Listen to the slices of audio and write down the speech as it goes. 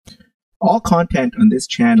All content on this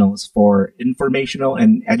channel is for informational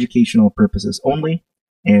and educational purposes only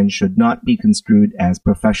and should not be construed as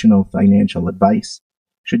professional financial advice.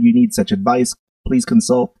 Should you need such advice, please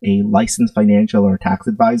consult a licensed financial or tax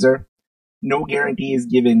advisor. No guarantee is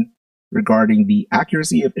given regarding the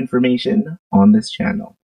accuracy of information on this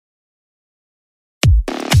channel.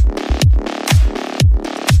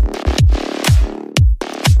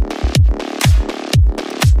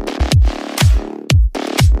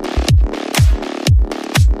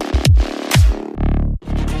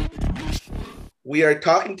 We are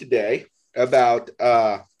talking today about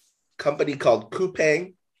a company called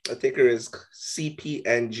Coupang. The ticker is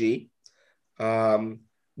CPNG.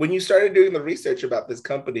 When you started doing the research about this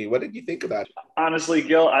company, what did you think about it? Honestly,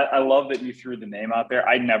 Gil, I love that you threw the name out there.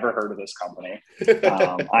 I never heard of this company.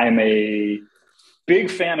 I am a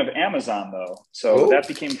big fan of Amazon, though. So that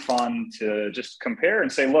became fun to just compare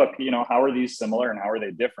and say, look, how are these similar and how are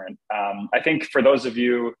they different? I think for those of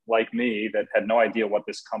you like me that had no idea what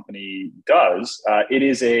this company does, it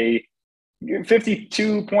is a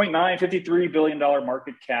 $53 billion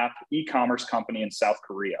market cap e-commerce company in South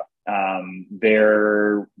Korea.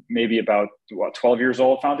 They're maybe about 12 years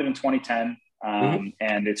old, founded in 2010.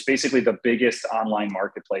 And it's basically the biggest online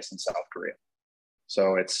marketplace in South Korea.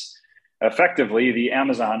 So it's effectively the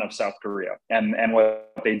Amazon of South Korea. And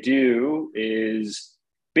what they do is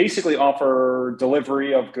basically offer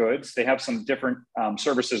delivery of goods. They have some different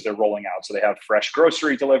services they're rolling out. So they have fresh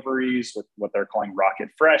grocery deliveries with what they're calling Rocket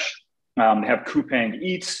Fresh. They have Coupang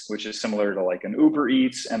Eats, which is similar to like an Uber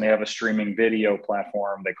Eats, and they have a streaming video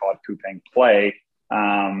platform. They call it Coupang Play.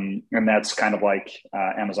 And that's kind of like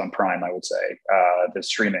Amazon Prime, I would say, the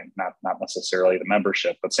streaming, not necessarily the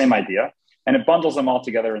membership, but same idea. And it bundles them all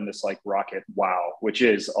together in this like Rocket Wow, which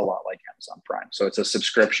is a lot like Amazon Prime. So it's a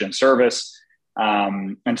subscription service.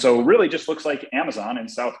 And so it really just looks like Amazon in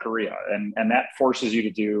South Korea. And that forces you to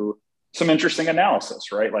do some interesting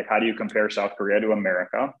analysis, right? Like, how do you compare South Korea to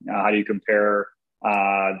America? How do you compare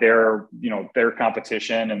their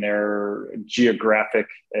competition and their geographic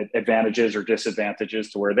advantages or disadvantages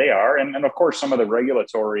to where they are? And of course, some of the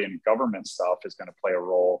regulatory and government stuff is going to play a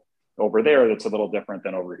role over there that's a little different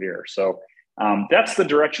than over here. So that's the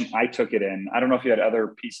direction I took it in. I don't know if you had other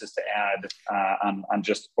pieces to add on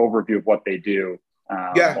just overview of what they do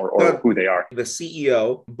or who they are. The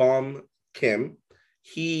CEO, Bom Kim,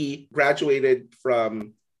 he graduated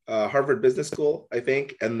from Harvard Business School, I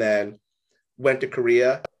think, and then went to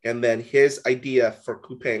Korea. And then his idea for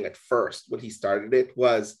Coupang at first, when he started it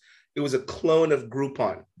was a clone of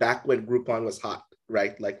Groupon back when Groupon was hot,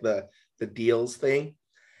 right? Like the deals thing.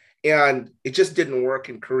 And it just didn't work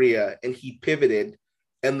in Korea. And he pivoted.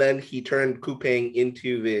 And then he turned Coupang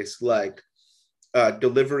into this like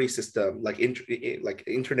delivery system, like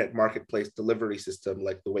internet marketplace delivery system,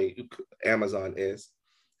 like the way Amazon is.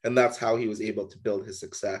 And that's how he was able to build his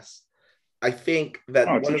success. I think that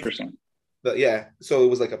interesting. So it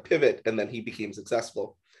was like a pivot, and then he became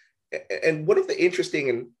successful. And one of the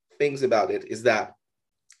interesting things about it is that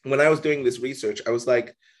when I was doing this research, I was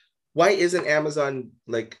like, why isn't Amazon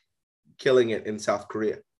like killing it in South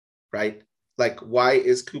Korea, right? Like, why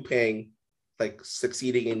is Coupang like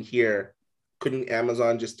succeeding in here? Couldn't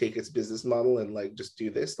Amazon just take its business model and like just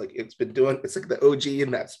do this? Like it's like the OG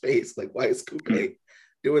in that space. Like, why is Coupang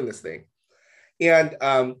doing this thing? And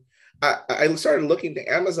I started looking to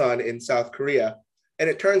Amazon in South Korea, and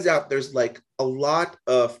it turns out there's like a lot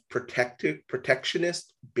of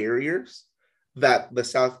protectionist barriers that the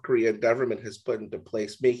South Korean government has put into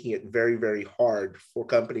place, making it very, very hard for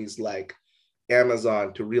companies like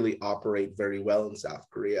Amazon to really operate very well in South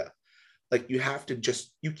Korea. Like you have to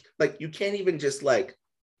you can't even just like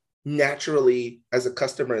naturally as a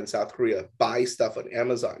customer in South Korea buy stuff on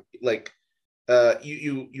Amazon. Like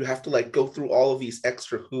you have to like go through all of these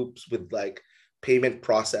extra hoops with like payment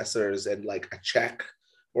processors and like a check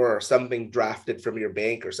or something drafted from your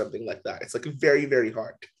bank or something like that. It's like very, very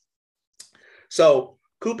hard. So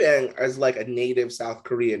Coupang, as like a native South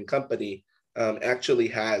Korean company, actually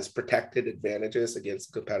has protected advantages against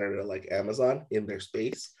a competitor like Amazon in their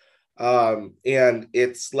space. And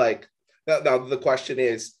it's like, now the question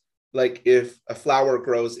is, like, if a flower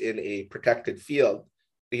grows in a protected field,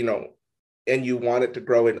 and you want it to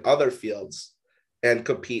grow in other fields and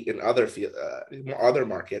compete in other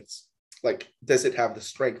markets, like, does it have the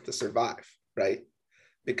strength to survive, right?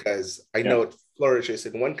 Because I know it flourishes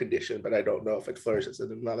in one condition, but I don't know if it flourishes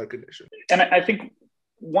in another condition. And I think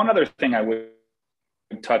one other thing I would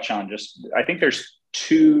touch on, I think there's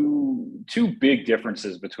two big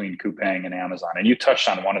differences between Coupang and Amazon. And you touched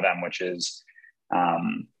on one of them, which is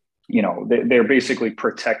they're basically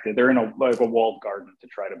protected. They're in a walled garden to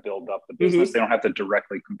try to build up the business. Mm-hmm. They don't have to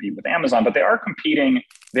directly compete with Amazon, but they are competing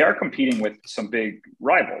with some big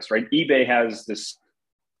rivals, right? eBay has this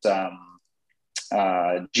Gmarket,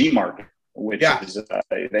 which is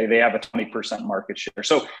they have a 20% market share.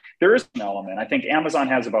 So there is an element. I think Amazon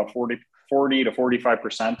has about 40 to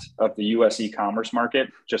 45% of the US e-commerce market,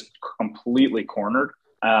 just completely cornered.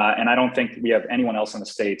 And I don't think we have anyone else in the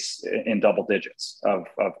States in double digits of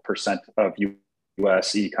percent of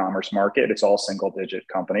US e-commerce market. It's all single digit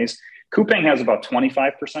companies. Coupang has about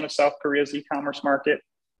 25% of South Korea's e-commerce market.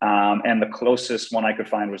 And the closest one I could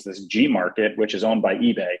find was this Gmarket, which is owned by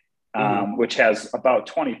eBay, which has about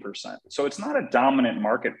 20%. So it's not a dominant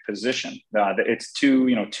market position. It's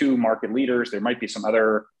two market leaders. There might be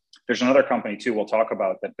there's another company too we'll talk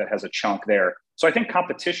about that has a chunk there. So I think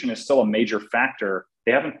competition is still a major factor.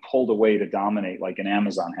 They haven't pulled away to dominate like an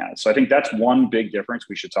Amazon has. So I think that's one big difference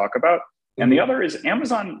we should talk about. And the other is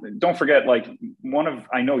Amazon. Don't forget, like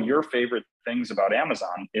I know your favorite things about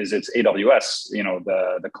Amazon is its AWS,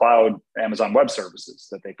 the cloud Amazon Web Services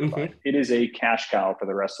that they provide. Mm-hmm. It is a cash cow for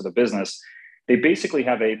the rest of the business. They basically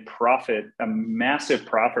have a massive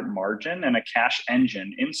profit margin and a cash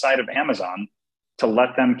engine inside of Amazon to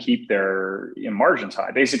let them keep their margins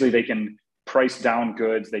high. Basically, they can price down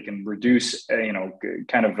goods. They can reduce, they can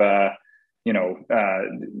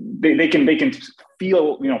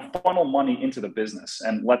funnel money into the business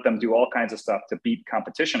and let them do all kinds of stuff to beat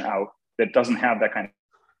competition out that doesn't have that kind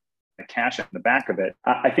of cash in the back of it.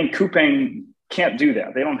 I think Coupang can't do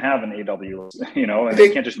that. They don't have an AWS, and they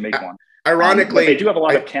can't just make one. Ironically, they do have a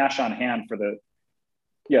lot of cash on hand for the.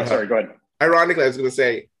 Yeah, sorry, go ahead. Ironically, I was going to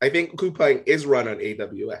say, I think Coupang is run on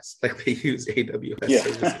AWS. Like they use AWS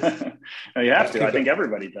services. You have to. I think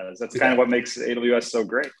everybody does. That's kind of what makes AWS so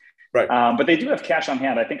great. Right. But they do have cash on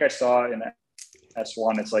hand. I think I saw in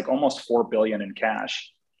S1, it's like almost $4 billion in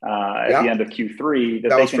cash at the end of Q3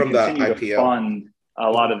 that they can continue to fund a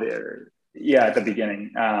lot of their. Yeah, at the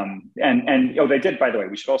beginning. And they did, by the way,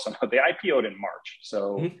 we should also know they IPO'd in March.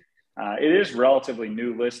 So it is relatively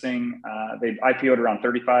new listing. They IPO'd around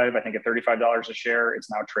 35, I think at $35 a share. It's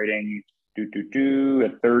now trading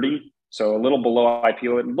at 30. So a little below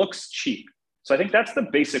IPO. It looks cheap. So I think that's the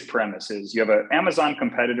basic premise is you have an Amazon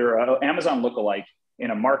competitor, Amazon lookalike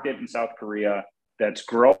in a market in South Korea that's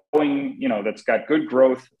growing, that's got good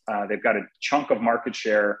growth. They've got a chunk of market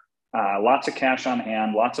share, lots of cash on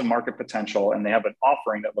hand, lots of market potential, and they have an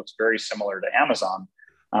offering that looks very similar to Amazon.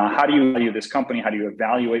 How do you value this company? How do you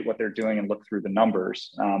evaluate what they're doing and look through the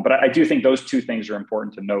numbers? But I do think those two things are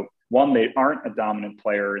important to note. One, they aren't a dominant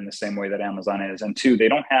player in the same way that Amazon is. And two, they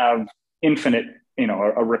don't have infinite,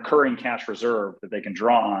 a recurring cash reserve that they can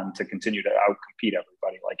draw on to continue to outcompete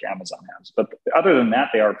everybody like Amazon has. But other than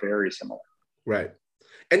that, they are very similar. Right.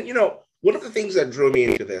 And, one of the things that drew me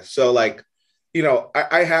into this, so like,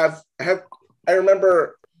 I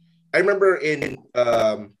remember in,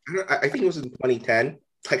 I think it was in 2010,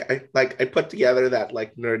 I put together that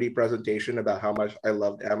like nerdy presentation about how much I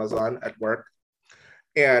loved Amazon at work.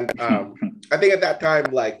 And I think at that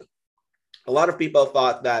time, like a lot of people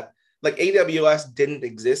thought that like AWS didn't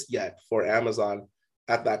exist yet for Amazon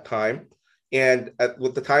at that time. And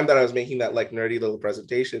with the time that I was making that like nerdy little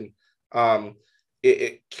presentation, like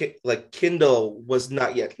Kindle was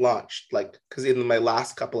not yet launched. Like, because in my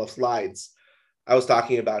last couple of slides, I was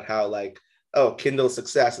talking about how like, Kindle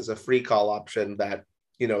Success is a free call option that,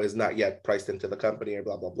 is not yet priced into the company or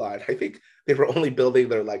blah, blah, blah. And I think they were only building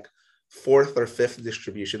their like 4th or 5th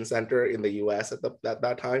distribution center in the US at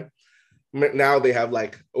that time. Now they have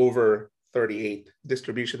like over 38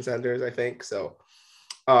 distribution centers, I think. So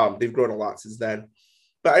they've grown a lot since then.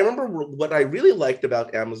 But I remember what I really liked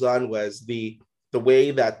about Amazon was the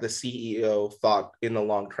way that the CEO thought in the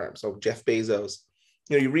long term. So Jeff Bezos,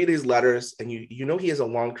 you read his letters and you know he has a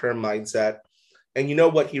long-term mindset. And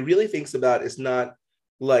what he really thinks about is not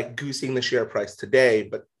like goosing the share price today,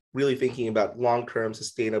 but really thinking about long-term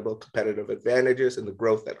sustainable competitive advantages and the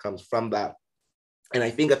growth that comes from that. And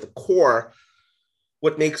I think at the core,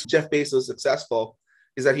 what makes Jeff Bezos successful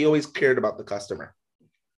is that he always cared about the customer.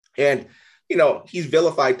 And, he's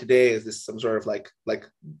vilified today as this some sort of like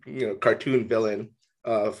cartoon villain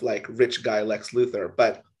of like rich guy Lex Luthor.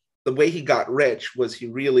 But the way he got rich was he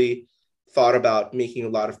really thought about making a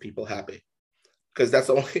lot of people happy. Because that's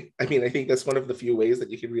I think that's one of the few ways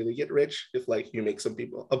that you can really get rich if like you make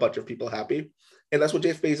a bunch of people happy. And that's what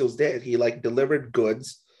Jeff Bezos did. He like delivered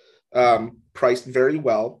goods, priced very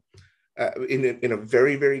well, in a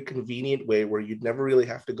very, very convenient way where you'd never really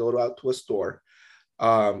have to go out to a store.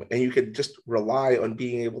 And you could just rely on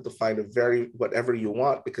being able to find whatever you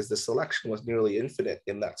want because the selection was nearly infinite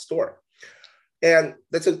in that store. And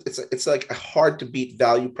it's like a hard to beat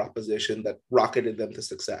value proposition that rocketed them to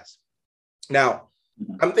success. Now,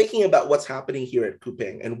 I'm thinking about what's happening here at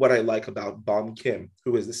Coupang and what I like about Bom Kim,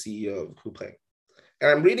 who is the CEO of Coupang. And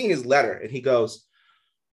I'm reading his letter and he goes,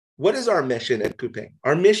 what is our mission at Coupang?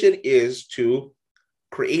 Our mission is to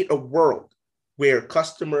create a world where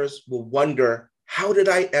customers will wonder, how did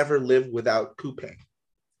I ever live without Coupang?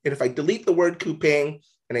 And if I delete the word Coupang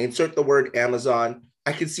and I insert the word Amazon,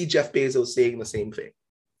 I can see Jeff Bezos saying the same thing.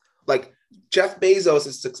 Like Jeff Bezos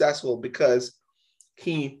is successful because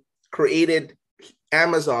he created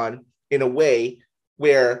Amazon in a way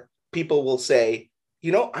where people will say,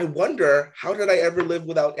 I wonder, how did I ever live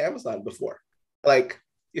without Amazon before? Like,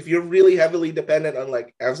 if you're really heavily dependent on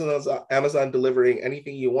like Amazon delivering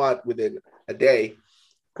anything you want within a day,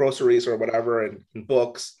 groceries or whatever, and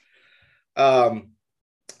books,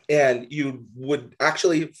 and you would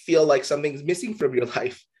actually feel like something's missing from your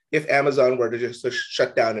life if Amazon were to just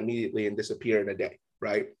shut down immediately and disappear in a day,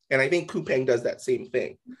 right? And I think Coupang does that same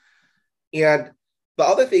thing. And the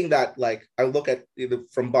other thing that like I look at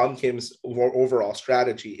from Bom Kim's overall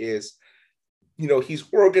strategy is, he's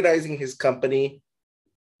organizing his company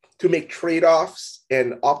to make trade-offs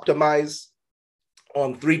and optimize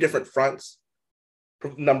on 3 different fronts.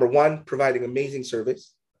 Number 1, providing amazing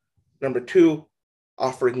service. Number 2,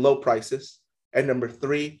 offering low prices. And number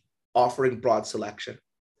 3, offering broad selection.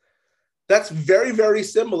 That's very, very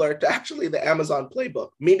similar to actually the Amazon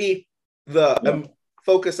playbook. Maybe the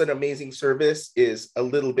focus on amazing service is a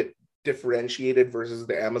little bit differentiated versus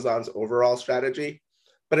the Amazon's overall strategy,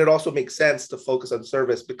 but it also makes sense to focus on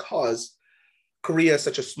service because Korea is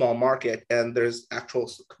such a small market and there's actual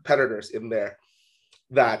competitors in there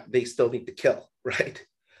that they still need to kill, right?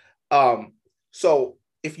 So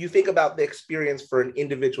if you think about the experience for an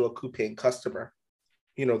individual Coupang customer,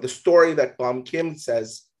 the story that Bom Kim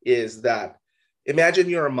says is that imagine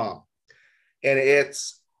you're a mom and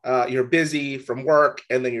you're busy from work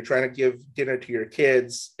and then you're trying to give dinner to your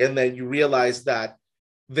kids. And then you realize that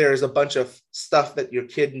there's a bunch of stuff that your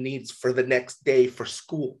kid needs for the next day for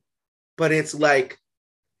school. But it's like,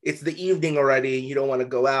 it's the evening already. And you don't want to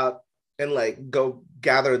go out and like go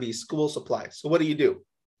gather these school supplies. So what do?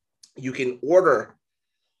 You can order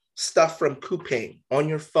stuff from Coupang on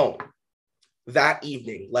your phone that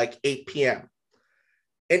evening, like 8 p.m.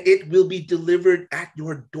 And it will be delivered at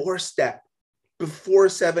your doorstep before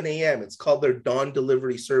 7 a.m. It's called their dawn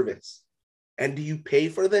delivery service. And do you pay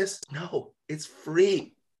for this? No, it's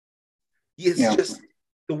free. It's just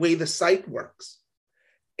the way the site works.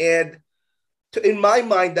 And in my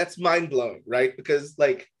mind, that's mind-blowing, right? Because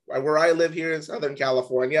like where I live here in Southern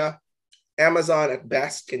California, Amazon at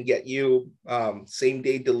best can get you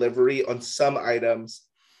same-day delivery on some items,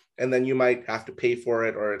 and then you might have to pay for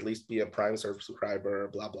it or at least be a Prime subscriber,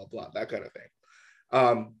 blah, blah, blah, that kind of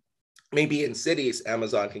thing. Maybe in cities,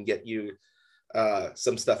 Amazon can get you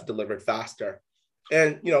some stuff delivered faster.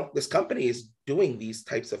 And, this company is doing these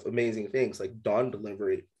types of amazing things like dawn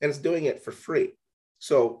delivery, and it's doing it for free.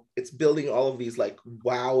 So it's building all of these like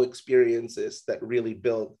wow experiences that really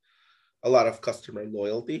build a lot of customer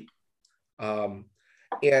loyalty. And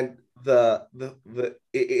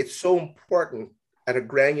it's so important at a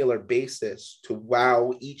granular basis to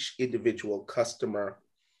wow each individual customer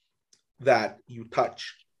that you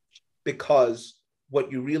touch, because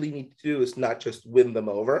what you really need to do is not just win them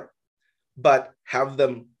over, but have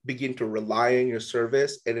them begin to rely on your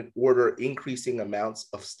service and order increasing amounts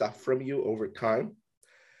of stuff from you over time.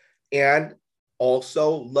 And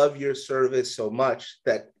also love your service so much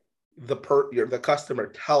that the customer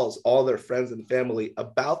tells all their friends and family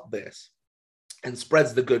about this and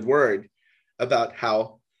spreads the good word about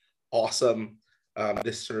how awesome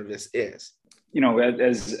this service is.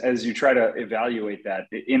 As you try to evaluate that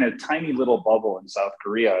in a tiny little bubble in South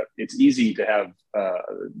Korea, it's easy to have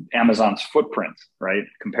Amazon's footprint, right?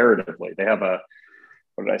 Comparatively, they have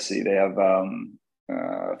what did I see? They have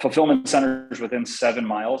fulfillment centers within 7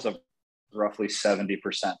 miles of roughly 70%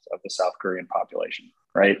 of the South Korean population,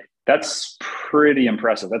 right? That's pretty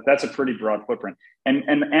impressive. That's a pretty broad footprint. And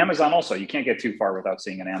Amazon also, you can't get too far without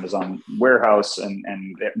seeing an Amazon warehouse, and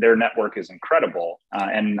their network is incredible.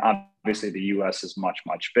 And obviously the US is much,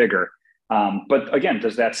 much bigger. But again,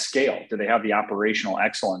 does that scale? Do they have the operational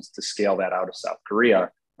excellence to scale that out of South Korea?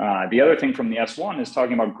 The other thing from the S1 is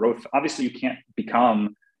talking about growth. Obviously you can't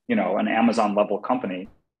become, an Amazon level company,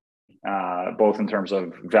 both in terms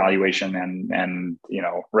of valuation and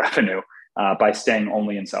revenue, by staying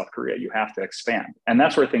only in South Korea. You have to expand. And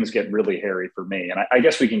that's where things get really hairy for me. And I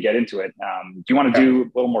guess we can get into it. Do you want to do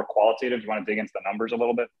a little more qualitative? Do you want to dig into the numbers a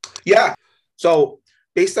little bit? Yeah. So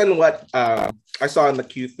based on what I saw in the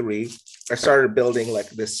Q3, I started building like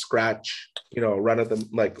this scratch, run of the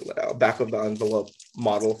like back of the envelope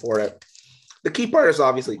model for it. The key part is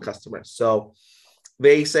obviously customers. So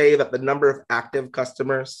they say that the number of active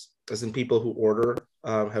customers, as in people who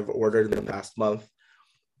have ordered in the past month,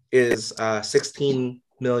 is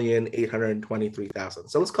 16,823,000.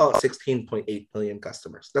 So let's call it 16.8 million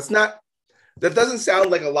customers. That doesn't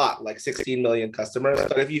sound like a lot, like 16 million customers.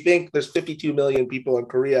 But if you think there's 52 million people in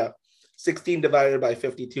Korea, 16 divided by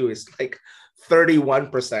 52 is like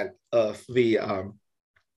 31% of the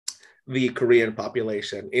Korean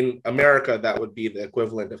population. In America, that would be the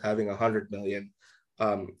equivalent of having 100 million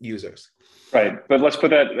users. Right. But let's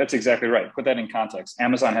that's exactly right. Put that in context.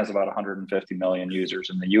 Amazon has about 150 million users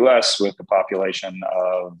in the US with a population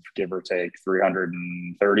of, give or take,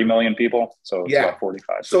 330 million people. So it's about 45%.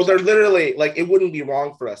 So they're literally like, it wouldn't be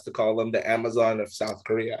wrong for us to call them the Amazon of South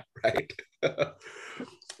Korea, right?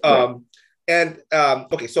 Right.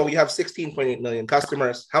 Okay, so we have 16.8 million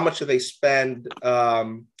customers. How much do they spend?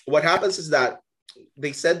 What happens is that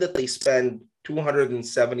they said that they spend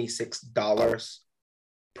 $276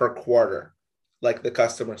 per quarter. Like the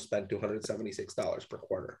customers spend $276 per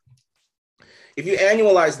quarter. If you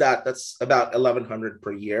annualize that, that's about $1,100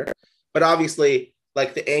 per year. But obviously,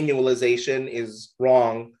 like the annualization is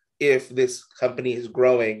wrong if this company is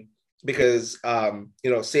growing, because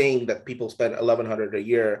saying that people spend $1,100 a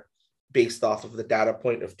year based off of the data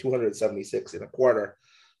point of 276 in a quarter,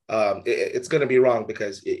 it's going to be wrong,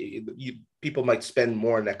 because people might spend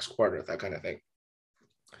more next quarter, that kind of thing.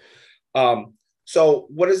 So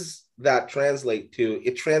what does that translate to?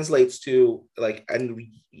 It translates to like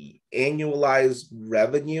an annualized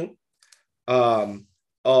revenue of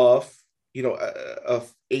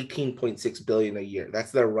 18.6 billion a year.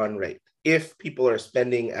 That's their run rate. If people are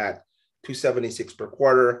spending at 276 per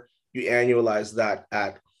quarter, you annualize that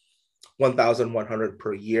at 1,100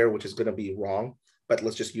 per year, which is going to be wrong, but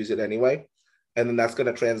let's just use it anyway. And then that's going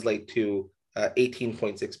to translate to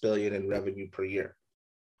 18.6 billion in revenue per year.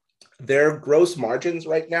 Their gross margins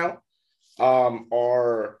right now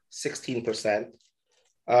are 16%.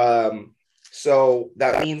 So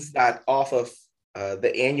that means that off of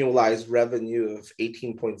the annualized revenue of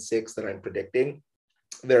 18.6 that I'm predicting,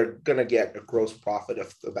 they're going to get a gross profit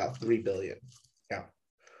of about 3 billion. Yeah.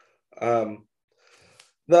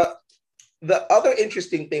 The other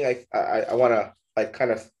interesting thing I want to like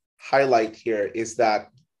kind of highlight here is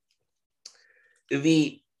that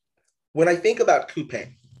when I think about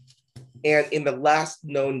Coupang, and in the last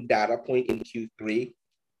known data point in Q3,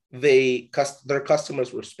 their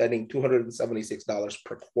customers were spending $276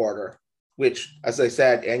 per quarter, which, as I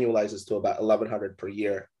said, annualizes to about $1,100 per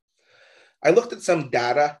year. I looked at some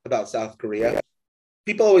data about South Korea.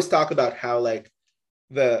 People always talk about how like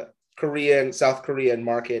the South Korean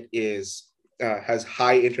market has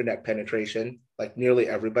high internet penetration. Like nearly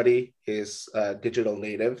everybody is digital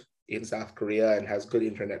native in South Korea and has good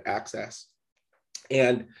internet access.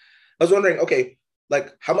 And I was wondering, okay,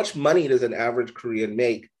 like how much money does an average Korean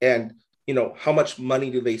make? And, how much money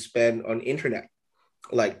do they spend on internet,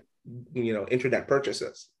 like, internet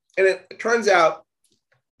purchases? And it turns out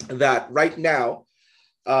that right now,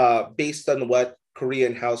 based on what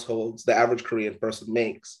Korean households, the average Korean person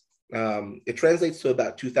makes, it translates to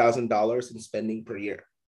about $2,000 in spending per year.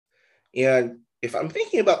 And if I'm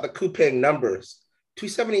thinking about the Coupang numbers,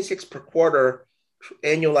 276 per quarter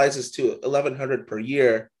annualizes to 1,100 per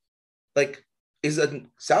year. Like, is a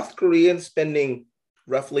South Korean spending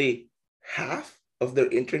roughly half of their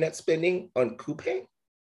internet spending on Coupang?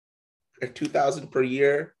 Or 2,000 per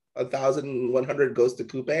year, 1,100 goes to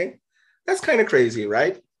Coupang? That's kind of crazy,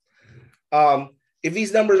 right? If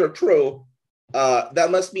these numbers are true,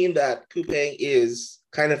 that must mean that Coupang is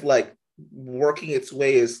kind of like working its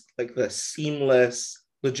way as like the seamless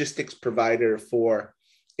logistics provider for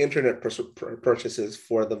internet purchases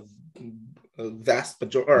for the vast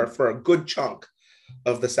majority, or for a good chunk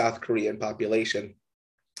of the South Korean population,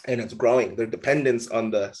 and it's growing. Their dependence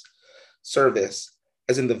on the service,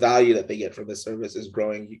 as in the value that they get from the service, is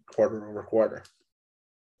growing quarter over quarter.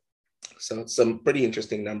 So it's some pretty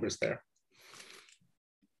interesting numbers there.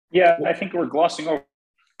 Yeah, I think we're glossing over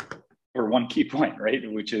one key point, right?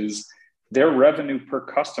 Which is their revenue per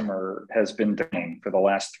customer has been declining for the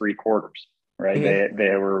last 3 quarters, right? Mm-hmm.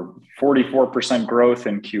 They were 44% growth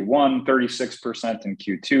in Q1, 36% in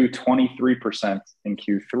Q2, 23% in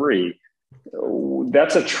Q3.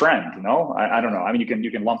 That's a trend, no? I don't know. I mean,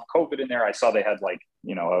 you can lump COVID in there. I saw they had like,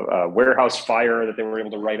 a warehouse fire that they were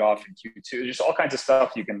able to write off in Q2. Just all kinds of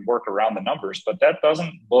stuff you can work around the numbers, but that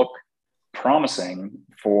doesn't look promising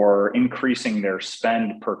for increasing their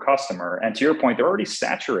spend per customer. And to your point, they're already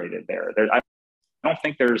saturated there. I don't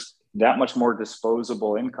think there's that much more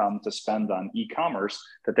disposable income to spend on e-commerce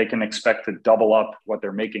that they can expect to double up what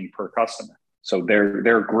they're making per customer. So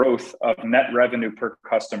their growth of net revenue per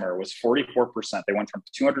customer was 44%. They went from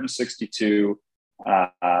 262,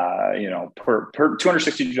 per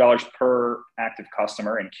 $262 per active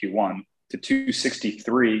customer in Q1 to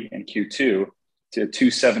 263 in Q2 to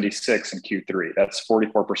 276 in Q3. That's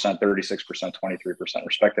 44%, 36%, 23%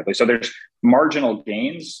 respectively. So there's marginal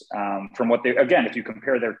gains from what they, again, if you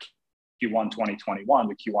compare their Q1 2021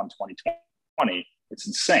 to Q1 2020, it's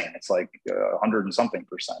insane. It's like 100 and something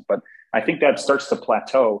percent. But I think that starts to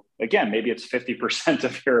plateau. Again, maybe it's 50%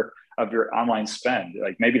 of your online spend.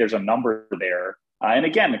 Like maybe there's a number there. And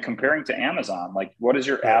again, comparing to Amazon, like what is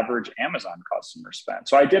your average Amazon customer spend?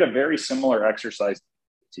 So I did a very similar exercise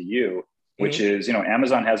to you, which is,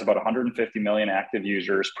 Amazon has about 150 million active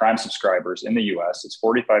users, Prime subscribers in the US. It's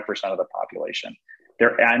 45% of the population.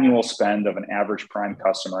 Their annual spend of an average Prime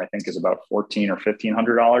customer, I think, is about $1,400 or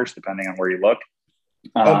 $1,500, depending on where you look.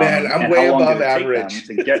 Oh man, I'm way above average.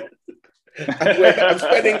 To get... I'm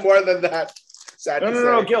spending more than that.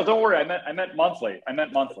 No, Gil, don't worry. I meant monthly.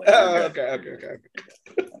 Oh, okay.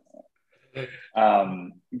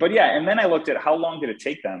 But yeah, and then I looked at how long did it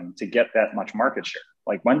take them to get that much market share?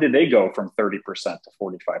 Like when did they go from 30% to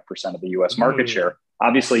 45% of the US market share?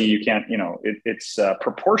 Obviously, you can't, it's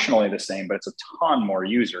proportionally the same, but it's a ton more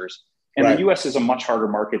users. And the US is a much harder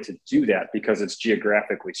market to do that because it's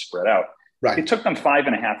geographically spread out. Right. It took them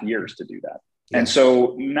 5.5 years to do that. Yeah. And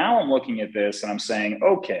so now I'm looking at this and I'm saying,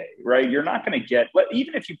 okay, right, you're not going to get,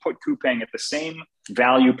 even if you put Coupang at the same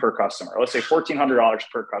value per customer, let's say $1,400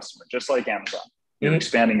 per customer, just like Amazon. You're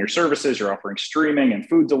expanding your services, you're offering streaming and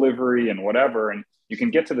food delivery and whatever, and you can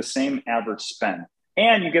get to the same average spend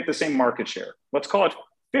and you get the same market share. Let's call it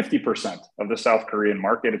 50% of the South Korean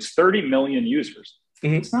market. It's 30 million users.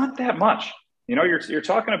 It's not that much. You're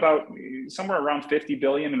talking about somewhere around 50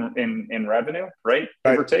 billion in revenue, right?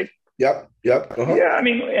 Give or take. Yep. Uh-huh. Yeah, I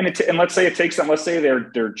mean, and let's say it takes them. Let's say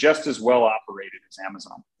they're just as well operated as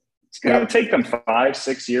Amazon. It's going to take them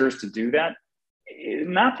 5-6 years to do that.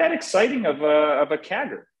 Not that exciting of a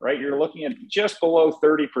CAGR, right? You're looking at just below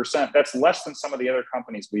 30%. That's less than some of the other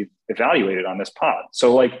companies we've evaluated on this pod.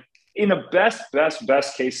 So, like in a best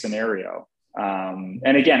case scenario.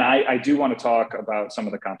 And again, I do want to talk about some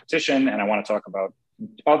of the competition and I want to talk about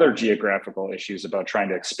other geographical issues about trying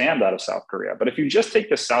to expand out of South Korea. But if you just take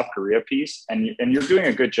the South Korea piece and you're doing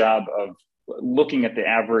a good job of looking at the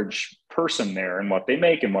average person there and what they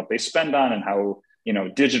make and what they spend on and how,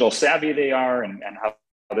 digital savvy they are and how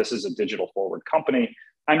this is a digital forward company,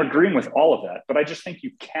 I'm agreeing with all of that. But I just think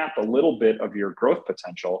you cap a little bit of your growth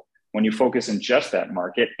potential when you focus in just that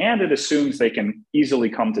market, and it assumes they can easily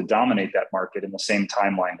come to dominate that market in the same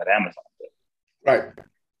timeline that Amazon did. Right.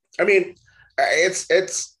 I mean,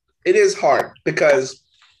 it is hard because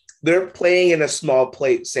they're playing in a small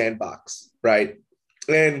plate sandbox, right?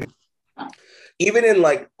 And even in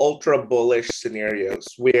like ultra bullish scenarios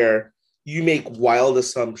where you make wild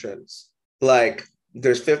assumptions, like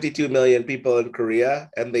there's 52 million people in Korea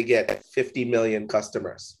and they get 50 million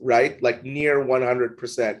customers, right? Like near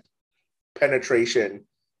 100% penetration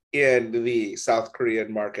in the South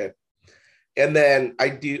Korean market. And then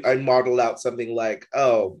I modeled out something like,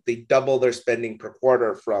 they double their spending per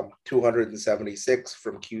quarter from 276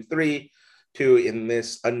 from Q3 to, in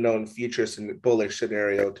this unknown future bullish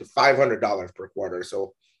scenario, to $500 per quarter.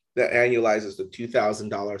 So that annualizes to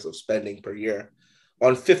 $2,000 of spending per year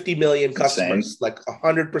on 50 million customers, like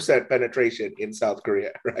 100% penetration in South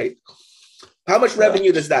Korea, right? How much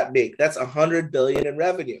revenue does that make? That's 100 billion in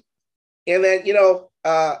revenue. And then,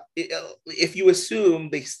 if you assume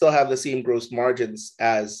they still have the same gross margins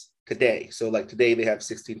as today, so like today they have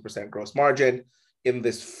 16% gross margin. In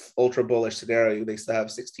this ultra bullish scenario, they still have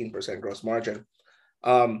 16% gross margin,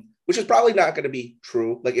 which is probably not going to be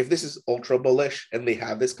true. Like if this is ultra bullish and they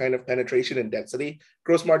have this kind of penetration and density,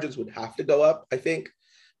 gross margins would have to go up, I think,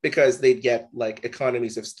 because they'd get like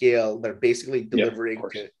economies of scale. They're basically delivering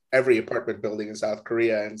to every apartment building in South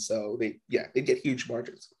Korea. And so they get huge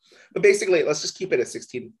margins. But basically, let's just keep it at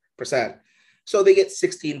 16%. So they get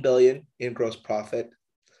 16 billion in gross profit.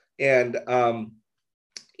 And,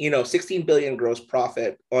 16 billion gross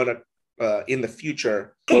profit on in the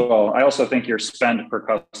future. Well, I also think your spend per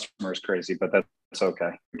customer is crazy, but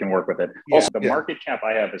okay. We can work with it. Also, the yeah. market cap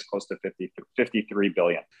I have is close to 53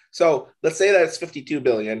 billion. So let's say that it's 52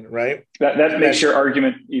 billion, right? That makes your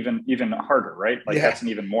argument even harder, right? Like yeah. that's an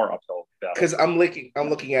even more uphill battle. Because I'm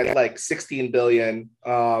looking at like 16 billion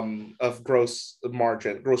of gross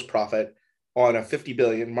profit on a 50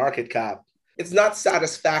 billion market cap. It's not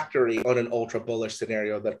satisfactory on an ultra bullish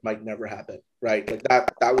scenario that might never happen, right? Like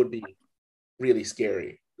that would be really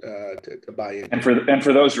scary to buy in. And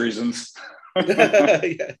for those reasons.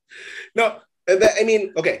 yeah. No, I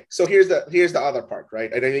mean, okay. So here's the other part,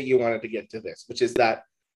 right? I think you wanted to get to this, which is that,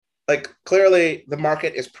 like, clearly the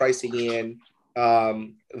market is pricing in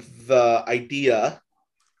the idea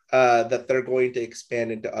that they're going to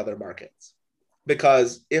expand into other markets,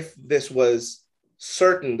 because if this was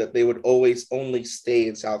certain that they would always only stay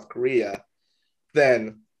in South Korea,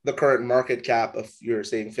 then the current market cap of, you're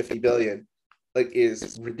saying 50 billion, like,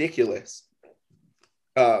 is ridiculous.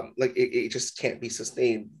 Like it just can't be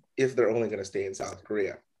sustained if they're only going to stay in South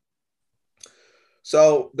Korea.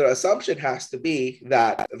 So the assumption has to be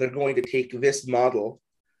that they're going to take this model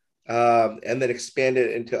and then expand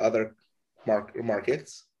it into other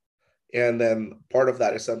markets. And then part of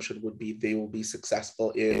that assumption would be they will be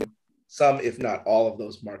successful in some, if not all, of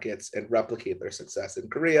those markets and replicate their success in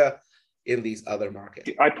Korea in these other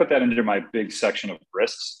markets. I put that into my big section of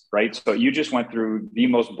risks, right? So you just went through the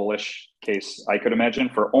most bullish case I could imagine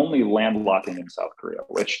for only landlocking in South Korea,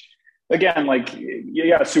 which, again, like,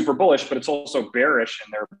 yeah, super bullish, but it's also bearish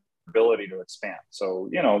in their ability to expand. So,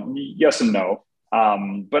 yes and no.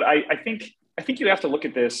 But I think you have to look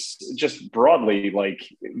at this just broadly. Like,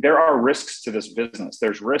 there are risks to this business.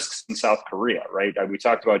 There's risks in South Korea, right? We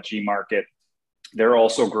talked about Gmarket. They're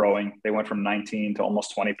also growing. They went from 19 to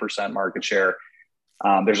almost 20% market share.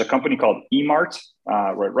 There's a company called Emart,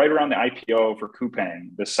 right around the IPO for Coupang,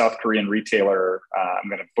 the South Korean retailer. I'm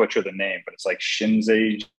going to butcher the name, but it's like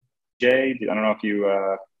Shinsegae. I don't know if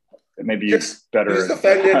you, maybe it's better. You just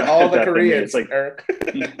offended all the Koreans. It's like, Eric.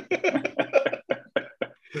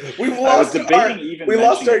 We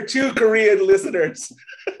lost our 2 Korean listeners.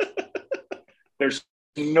 There's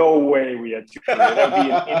no way we had 2 Korean. That would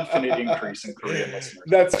be an infinite increase in Korean listeners.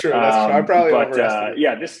 That's true. I probably overestimated.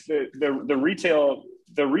 Yeah, the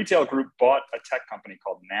retail group bought a tech company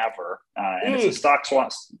called Naver, and it's a stock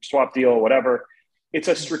swap deal, whatever. It's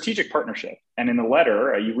a strategic partnership. And in the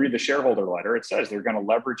letter, you read the shareholder letter, it says they're going to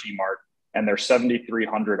leverage Emart and their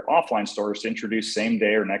 7,300 offline stores to introduce same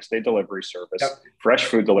day or next day delivery service, fresh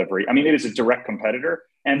food delivery. I mean, it is a direct competitor.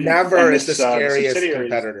 And Naver is the scariest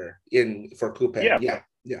competitor for Coupang.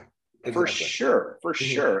 Yeah. Exactly. For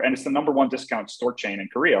sure. And it's the number 1 discount store chain in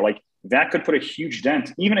Korea. Like, that could put a huge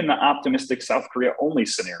dent, even in the optimistic South Korea only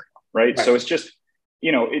scenario, right? So it's just,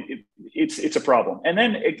 it's a problem. And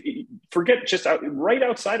then forget just right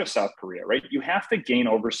outside of South Korea, right? You have to gain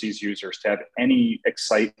overseas users to have any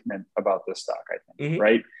excitement about this stock, I think,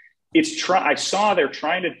 right? I saw they're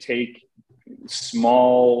trying to take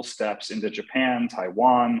small steps into Japan,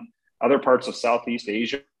 Taiwan, other parts of Southeast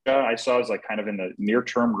Asia. I saw as like kind of in the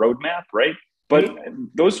near-term roadmap, right? But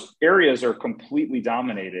those areas are completely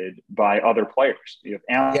dominated by other players. You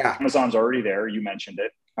have Amazon's already there. You mentioned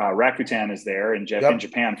it. Rakuten is there in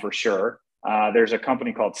Japan for sure. There's a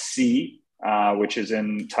company called Sea, which is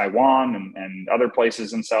in Taiwan and other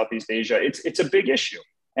places in Southeast Asia. It's a big issue.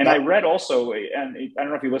 And I read also, and I don't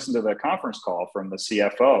know if you listened to the conference call from the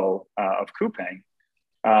CFO of Coupang.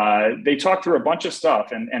 They talked through a bunch of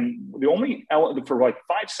stuff, and the only for like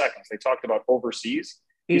 5 seconds they talked about overseas.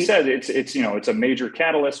 He said it's a major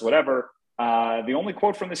catalyst, whatever. The only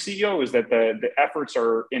quote from the CEO is that the efforts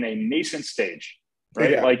are in a nascent stage,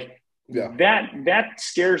 right? That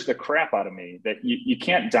scares the crap out of me. That you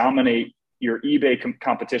can't dominate your eBay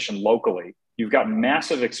competition locally. You've got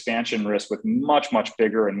massive expansion risk with much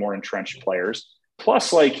bigger and more entrenched players.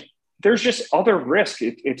 Plus, like, there's just other risk.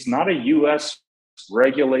 It's not a U.S.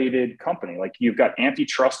 regulated company. Like, you've got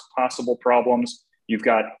antitrust possible problems. You've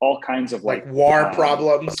got all kinds of like war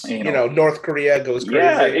problems. North Korea goes crazy.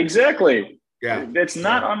 Yeah, exactly. Yeah, it's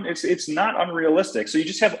not it's not unrealistic. So you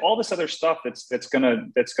just have all this other stuff that's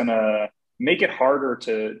gonna make it harder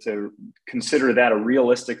to consider that a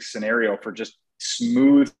realistic scenario for just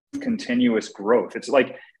smooth, continuous growth. It's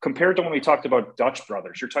like, compared to when we talked about Dutch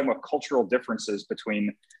Brothers, you're talking about cultural differences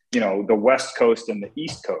between, the West Coast and the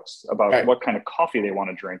East Coast about what kind of coffee they want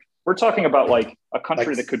to drink. We're talking about like a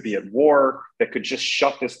country that could be at war, that could just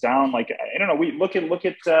shut this down. Like, I don't know. We look at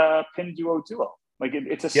Pinduoduo. Like,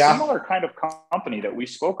 it's a similar kind of company that we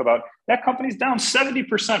spoke about. That company's down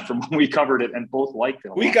 70% from when we covered it and both liked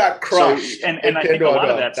it. We got crushed. So, and I think a lot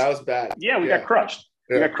of that was bad. Yeah, we got crushed.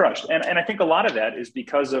 They got crushed. And I think a lot of that is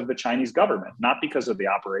because of the Chinese government, not because of the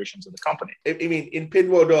operations of the company. I mean, in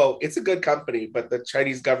Pinduoduo, it's a good company, but the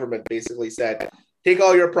Chinese government basically said, take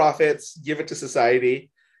all your profits, give it to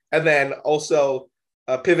society, and then also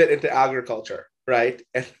pivot into agriculture, right?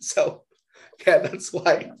 And so, yeah, that's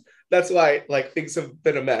why like things have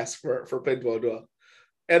been a mess for Pinduoduo.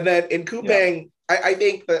 And then in Coupang, I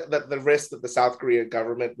think that the risk that the South Korean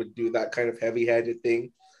government would do that kind of heavy-handed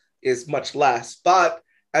thing is much less. But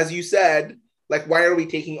as you said, like, why are we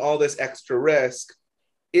taking all this extra risk?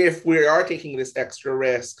 If we are taking this extra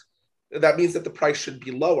risk, that means that the price should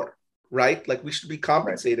be lower, right? Like we should be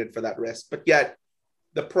compensated for that risk. But yet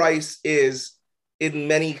the price is, in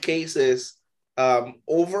many cases,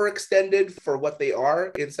 overextended for what they are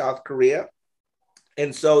in South Korea.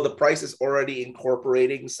 And so the price is already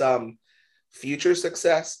incorporating some future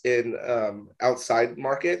success in outside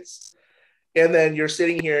markets. And then you're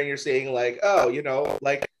sitting here and you're saying like, oh,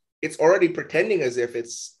 like it's already pretending as if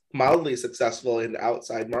it's mildly successful in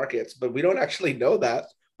outside markets, but we don't actually know that.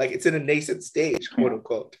 Like it's in a nascent stage, quote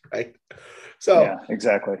unquote, right? So yeah,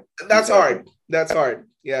 exactly. That's hard. That's hard.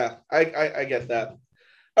 Yeah, I get that.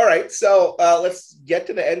 All right, so let's get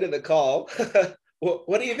to the end of the call.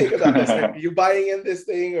 What do you think about this? Like, are you buying in this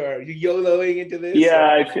thing, or are you YOLOing into this?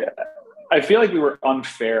 Yeah, I feel like we were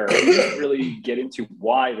unfair. We didn't really get into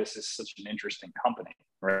why this is such an interesting company,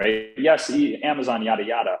 right? Yes, Amazon, yada,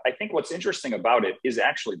 yada. I think what's interesting about it is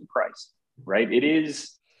actually the price, right?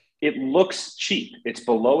 It looks cheap. It's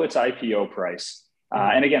below its IPO price.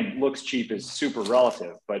 And again, looks cheap is super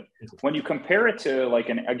relative. But when you compare it to like,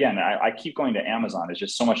 I keep going to Amazon. It's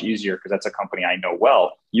just so much easier because that's a company I know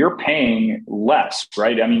well. You're paying less,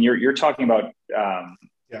 right? I mean, you're talking about,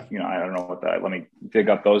 I don't know let me dig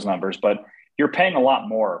up those numbers, but you're paying a lot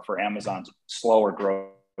more for Amazon's slower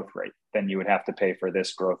growth rate than you would have to pay for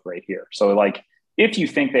this growth rate here. So like, if you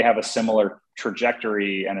think they have a similar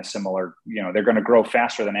trajectory and a similar, they're going to grow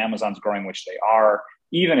faster than Amazon's growing, which they are,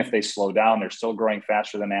 even if they slow down, they're still growing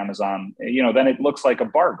faster than Amazon, then it looks like a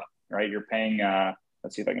bargain, right? You're paying,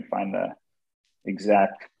 let's see if I can find the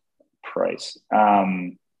exact price.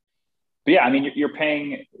 But yeah, I mean, you're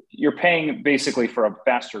paying basically for a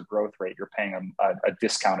faster growth rate, you're paying a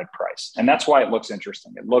discounted price. And that's why it looks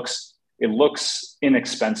interesting. It looks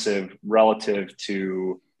inexpensive relative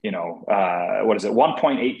to, what is it?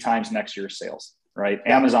 1.8 times next year's sales, right?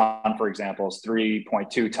 Yeah. Amazon, for example, is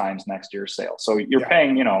 3.2 times next year's sales. So you're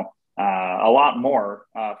paying, a lot more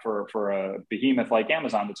for a behemoth like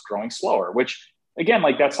Amazon that's growing slower, which again,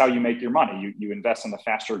 like that's how you make your money. You invest in the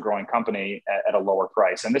faster growing company at a lower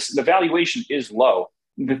price. And the valuation is low.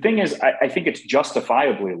 The thing is, I think it's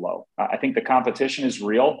justifiably low. I think the competition is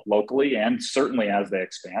real locally and certainly as they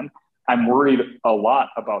expand. I'm worried a lot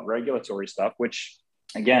about regulatory stuff, which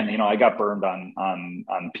again, I got burned on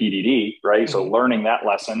PDD, right? Mm-hmm. So learning that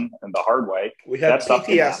lesson and the hard way, that stuff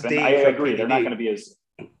can happen. I agree. PDD. They're not going to be as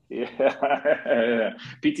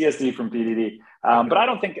PTSD from PDD. But I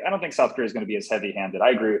don't think South Korea is going to be as heavy-handed. I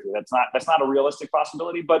agree with you. That's not a realistic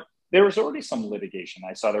possibility, but there was already some litigation.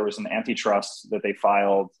 I saw there was an antitrust that they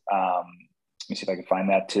filed. Let me see if I can find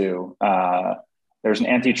that too. There's an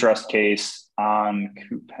antitrust case on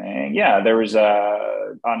Coupang. Yeah, there was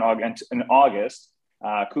in August.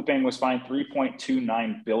 Coupang was fined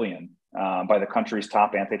 $3.29 billion by the country's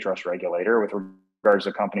top antitrust regulator with regards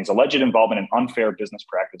to the company's alleged involvement in unfair business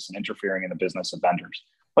practice and interfering in the business of vendors.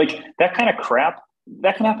 Like that kind of crap,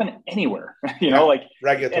 that can happen anywhere, like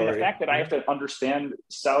regulatory. And the fact that I have to understand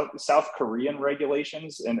South Korean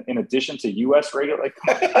regulations in addition to U.S. regulation,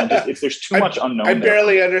 like, there's too much unknown. I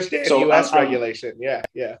barely understand U.S. regulation. Yeah.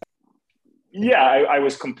 Yeah, I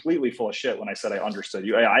was completely full of shit when I said I understood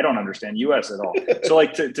you. I don't understand U.S. at all. So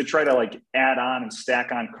like to try to like add on and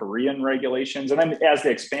stack on Korean regulations, and then as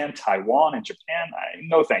they expand Taiwan and Japan,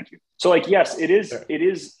 no thank you. So like yes, it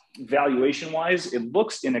is valuation wise, it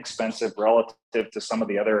looks inexpensive relative to some of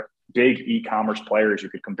the other big e-commerce players. You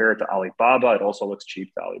could compare it to Alibaba. It also looks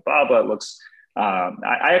cheap to Alibaba. It looks.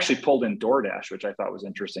 I actually pulled in DoorDash, which I thought was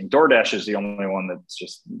interesting. DoorDash is the only one that's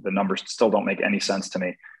just the numbers still don't make any sense to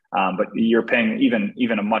me. But you're paying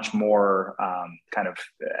even a much more kind of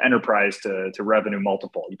enterprise to revenue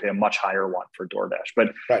multiple. You pay a much higher one for DoorDash.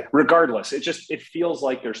 But regardless, it feels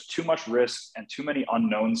like there's too much risk and too many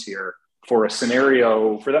unknowns here for a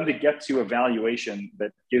scenario for them to get to a valuation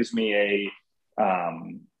that gives me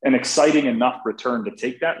an exciting enough return to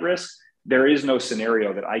take that risk. There is no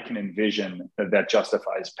scenario that I can envision that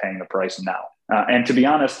justifies paying the price now. And to be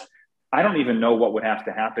honest, I don't even know what would have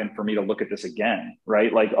to happen for me to look at this again,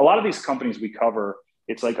 right? Like a lot of these companies we cover,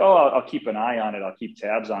 it's like, oh, I'll keep an eye on it. I'll keep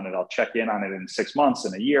tabs on it. I'll check in on it in 6 months,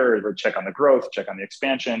 in a year, or check on the growth, check on the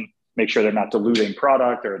expansion, make sure they're not diluting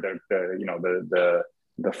product, or the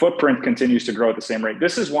footprint continues to grow at the same rate.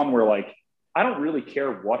 This is one where like, I don't really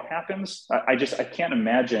care what happens. I can't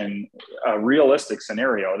imagine a realistic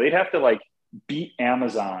scenario. They'd have to like beat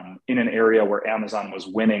Amazon in an area where Amazon was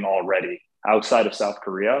winning already outside of South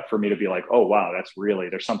Korea for me to be like, oh, wow,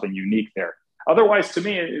 there's something unique there. Otherwise, to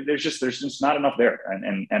me, there's just not enough there.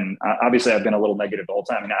 And obviously I've been a little negative the whole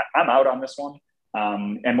time. I mean, I'm out on this one.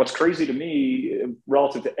 And what's crazy to me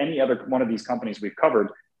relative to any other one of these companies we've covered,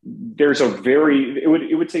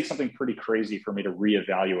 it would take something pretty crazy for me to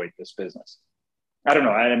reevaluate this business. I don't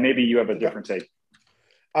know. Maybe you have a different take.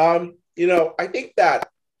 I think that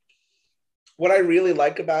what I really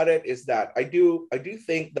like about it is that I do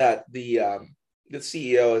think that the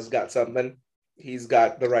CEO has got something. He's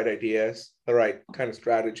got the right ideas, the right kind of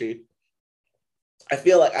strategy. I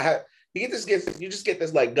feel like you just get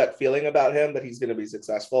this like gut feeling about him that he's going to be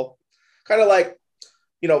successful. Kind of like,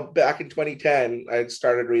 back in 2010, I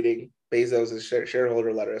started reading Bezos'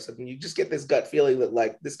 shareholder letters, and you just get this gut feeling that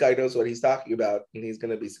like this guy knows what he's talking about and he's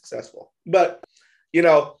going to be successful. But,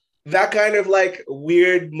 that kind of like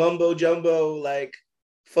weird mumbo jumbo, like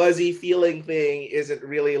fuzzy feeling thing isn't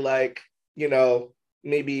really like,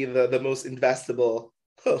 maybe the most investable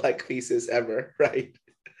like thesis ever, right?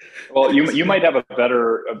 Well, you might have a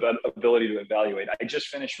better ability to evaluate. I just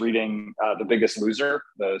finished reading The Biggest Loser,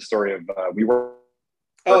 the story of WeWork.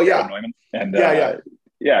 Oh yeah, Neumann. And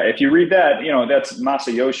yeah. If you read that, that's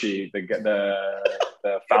Masayoshi,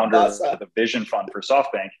 the founder of the Vision Fund for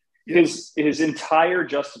SoftBank. His entire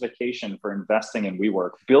justification for investing in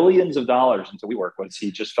WeWork, billions of dollars into WeWork, was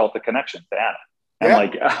he just felt the connection to Adam.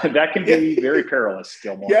 And that can be very perilous,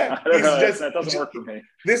 Gilmore. Yeah, that doesn't work for me.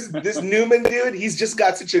 This Neumann dude, he's just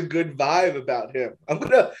got such a good vibe about him.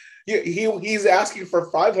 He's asking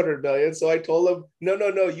for 500 million, so I told him,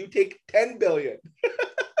 no, you take 10 billion.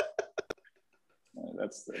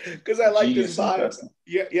 That's because I like this vibe.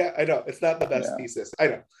 Yeah, I know it's not the best thesis. I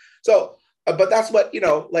know. So, but that's what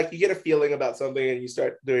like you get a feeling about something and you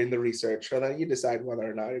start doing the research, and then you decide whether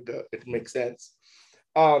or not it makes sense.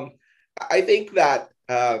 I think that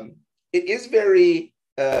it is very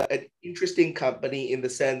an interesting company in the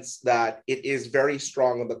sense that it is very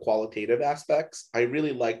strong on the qualitative aspects. I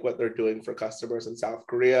really like what they're doing for customers in South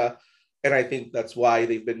Korea, and I think that's why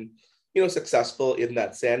they've been successful in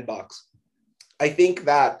that sandbox. I think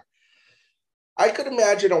that I could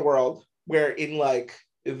imagine a world where in like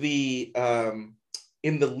the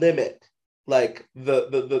in the limit, like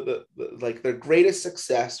the like their greatest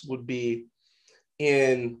success would be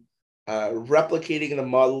in replicating the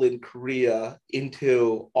model in Korea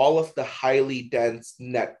into all of the highly dense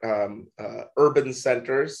urban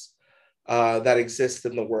centers that exist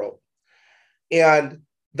in the world. And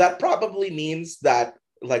that probably means that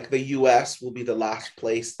like the US will be the last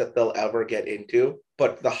place that they'll ever get into,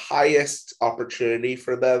 but the highest opportunity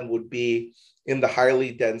for them would be in the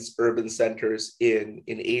highly dense urban centers in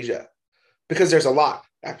Asia, because there's a lot,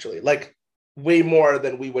 actually, like way more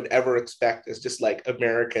than we would ever expect as just like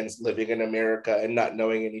Americans living in America and not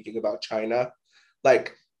knowing anything about China.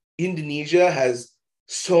 Like Indonesia has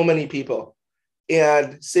so many people,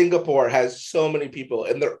 and Singapore has so many people,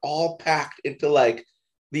 and they're all packed into like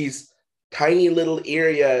these tiny little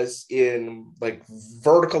areas in like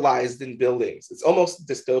verticalized in buildings. It's almost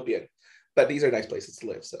dystopian, but these are nice places to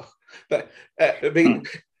live. So, but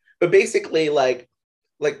basically, like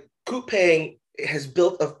Coupang has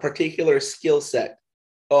built a particular skill set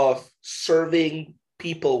of serving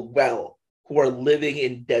people well who are living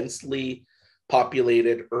in densely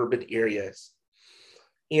populated urban areas.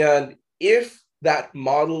 And if that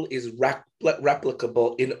model is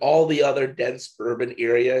replicable in all the other dense urban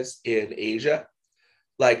areas in Asia,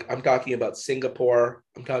 like I'm talking about Singapore,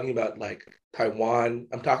 I'm talking about like Taiwan,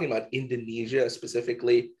 I'm talking about Indonesia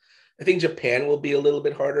specifically. I think Japan will be a little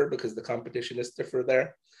bit harder because the competition is stiffer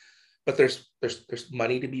there. But there's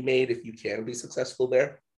money to be made if you can be successful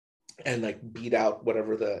there and like beat out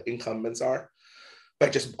whatever the incumbents are by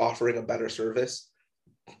just offering a better service,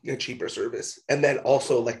 a cheaper service. And then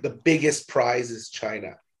also like the biggest prize is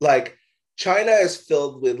China. Like China is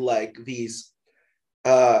filled with like these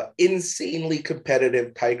insanely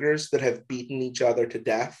competitive tigers that have beaten each other to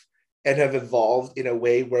death and have evolved in a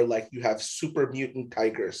way where like you have super mutant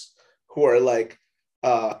tigers who are like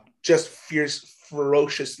just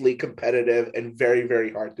ferociously competitive and very,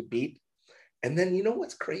 very hard to beat. And then you know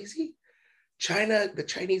what's crazy? The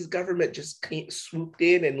Chinese government just swooped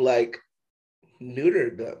in and like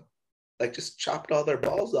neutered them, like just chopped all their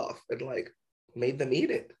balls off and like made them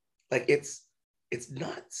eat it. Like it's It's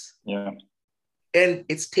nuts. Yeah. And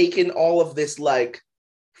it's taken all of this like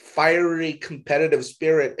fiery competitive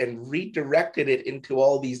spirit and redirected it into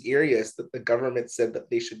all these areas that the government said that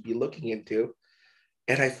they should be looking into.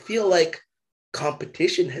 And I feel like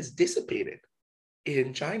competition has dissipated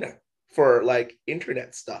in China for like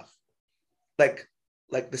internet stuff. Like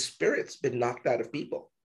the spirit's been knocked out of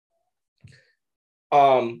people.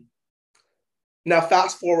 Now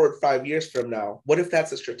fast forward 5 years from now, what if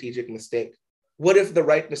that's a strategic mistake? What if the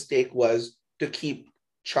right mistake was to keep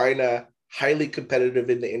China highly competitive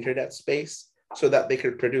in the internet space so that they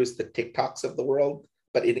could produce the TikToks of the world,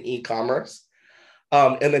 but in e-commerce,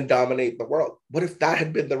 and then dominate the world? What if that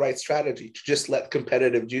had been the right strategy, to just let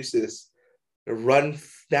competitive juices run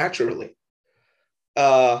naturally?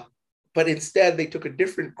 But instead, they took a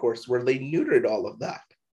different course where they neutered all of that.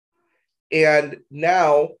 And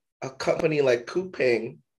now a company like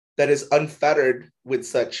Coupang that is unfettered with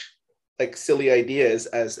such like silly ideas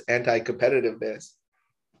as anti-competitiveness,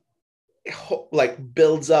 like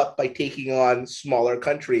builds up by taking on smaller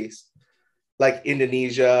countries like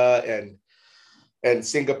Indonesia and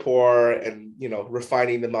Singapore, and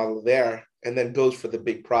refining the model there, and then goes for the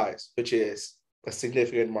big prize, which is a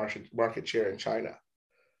significant market share in China.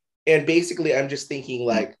 And basically, I'm just thinking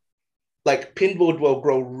like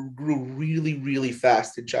Pinduoduo grew really, really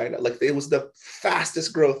fast in China. Like it was the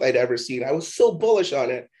fastest growth I'd ever seen. I was so bullish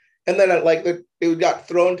on it, and then it got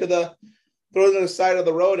thrown to the side of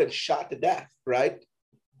the road and shot to death, right?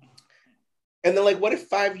 And then like, what if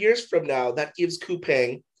 5 years from now that gives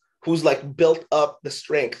Coupang, who's like built up the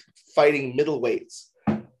strength fighting middleweights,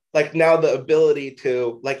 like now the ability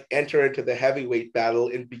to like enter into the heavyweight battle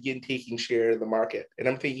and begin taking share of the market? And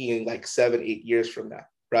I'm thinking like 7-8 years from now,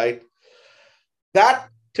 right? That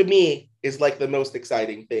to me is like the most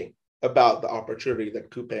exciting thing about the opportunity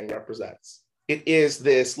that Coupang represents. It is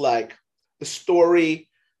this like the story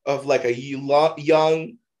of like a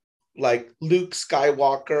young like Luke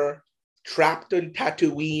Skywalker trapped in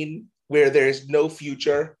Tatooine where there's no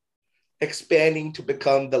future, expanding to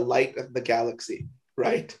become the light of the galaxy,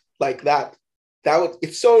 right? Like that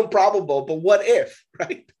it's so improbable, but what if,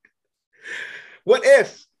 right? What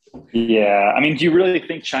if? Yeah. I mean, do you really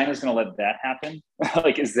think China's going to let that happen?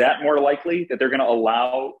 Like, is that more likely that they're going to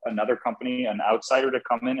allow another company, an outsider, to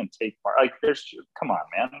come in and take part? Like, come on,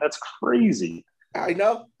 man. That's crazy. I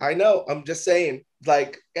know. I'm just saying,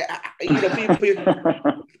 like,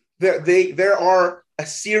 people there are a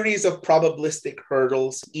series of probabilistic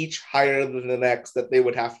hurdles, each higher than the next, that they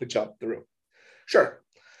would have to jump through. Sure.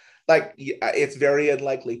 Like, it's very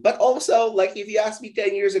unlikely. But also, like, if you asked me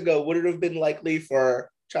 10 years ago, would it have been likely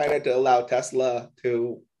for China to allow Tesla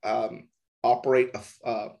to operate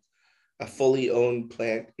a fully owned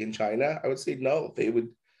plant in China? I would say no. They would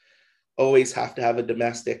always have to have a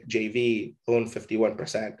domestic JV own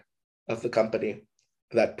 51% of the company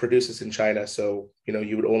that produces in China. So,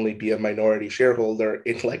 you would only be a minority shareholder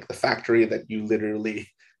in like the factory that you literally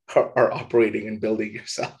are operating and building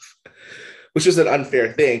yourself, which is an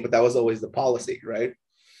unfair thing, but that was always the policy, right?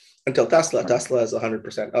 Until Tesla is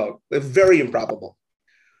 100%. Oh, very improbable.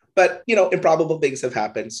 But, improbable things have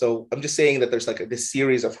happened. So I'm just saying that there's like this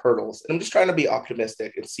series of hurdles. And I'm just trying to be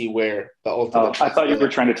optimistic and see where the ultimate... I thought you were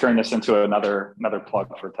trying to turn this into another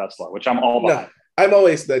plug for Tesla, which I'm all behind. No, I'm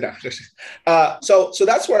always no. So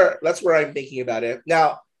that's where I'm thinking about it.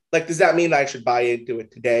 Now, like, does that mean I should buy into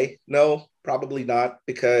it today? No, probably not,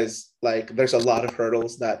 because like there's a lot of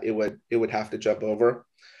hurdles that it would have to jump over.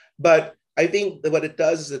 But I think that what it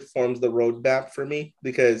does is it forms the roadmap for me,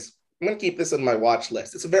 because I'm going to keep this on my watch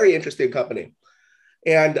list. It's a very interesting company.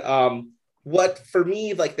 And what for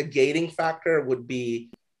me, like the gating factor would be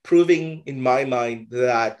proving in my mind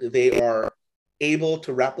that they are able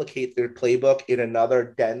to replicate their playbook in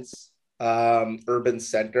another dense urban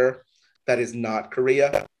center that is not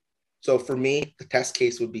Korea. So for me, the test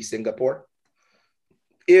case would be Singapore.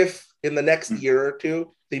 If in the next year or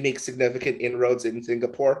two, they make significant inroads in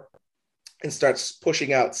Singapore and starts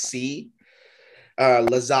pushing out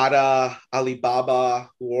Lazada, Alibaba,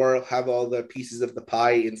 or have all the pieces of the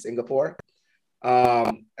pie in Singapore.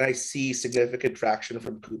 And I see significant traction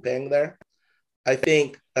from Coupang there. I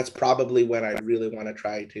think that's probably when I really want to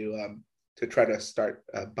try to start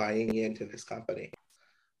buying into this company.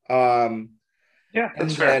 Yeah,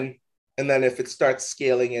 that's fair. And then if it starts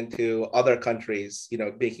scaling into other countries,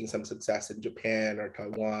 making some success in Japan or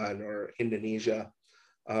Taiwan or Indonesia,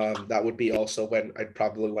 that would be also when I'd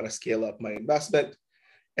probably want to scale up my investment.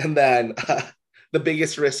 And then the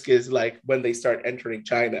biggest risk is like when they start entering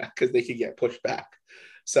China, because they could get pushed back.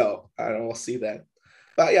 So I don't know, we'll see that.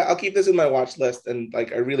 But yeah, I'll keep this in my watch list. And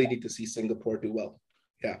like, I really need to see Singapore do well.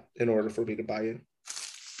 Yeah, in order for me to buy in.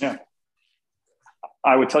 Yeah.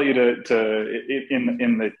 I would tell you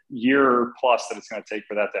in the year plus that it's going to take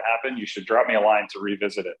for that to happen, you should drop me a line to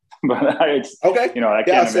revisit it. But okay, I yeah, can't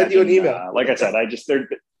I'll send you an imagine. email. Like I said,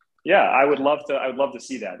 yeah, I would love to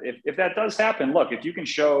see that. If that does happen, look, if you can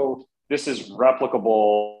show this is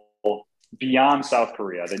replicable beyond South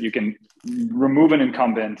Korea, that you can remove an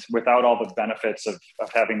incumbent without all the benefits of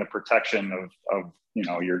having the protection of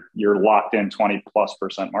you're locked in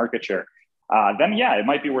 20+% market share. Then yeah, it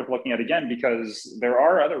might be worth looking at again, because there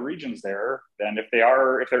are other regions there. And if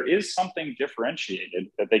there is something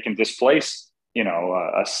differentiated that they can displace,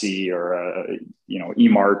 a C or a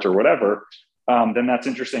eMart or whatever, then that's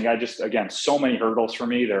interesting. Again, so many hurdles for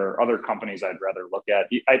me. There are other companies I'd rather look at.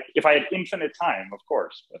 If I had infinite time, of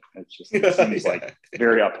course, but it seems like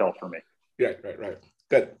very uphill for me. Yeah, right.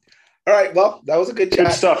 Good. All right. Well, that was a good chat.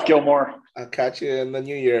 Good stuff, Gilmore. I'll catch you in the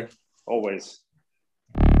new year. Always.